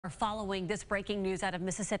Following this breaking news out of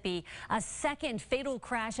Mississippi, a second fatal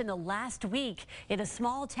crash in the last week in a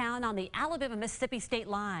small town on the Alabama-Mississippi state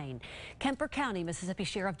line. Kemper County, Mississippi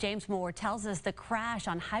Sheriff James Moore tells us the crash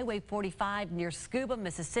on Highway 45 near Scooba,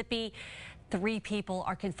 Mississippi. 3 people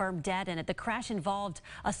are confirmed dead in it. The crash involved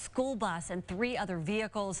a school bus and 3 other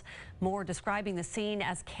vehicles. Moore describing the scene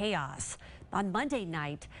as chaos. On Monday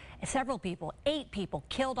night, 8 people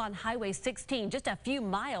killed on Highway 16, just a few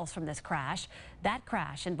miles from this crash. That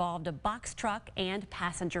crash involved a box truck and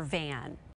passenger van.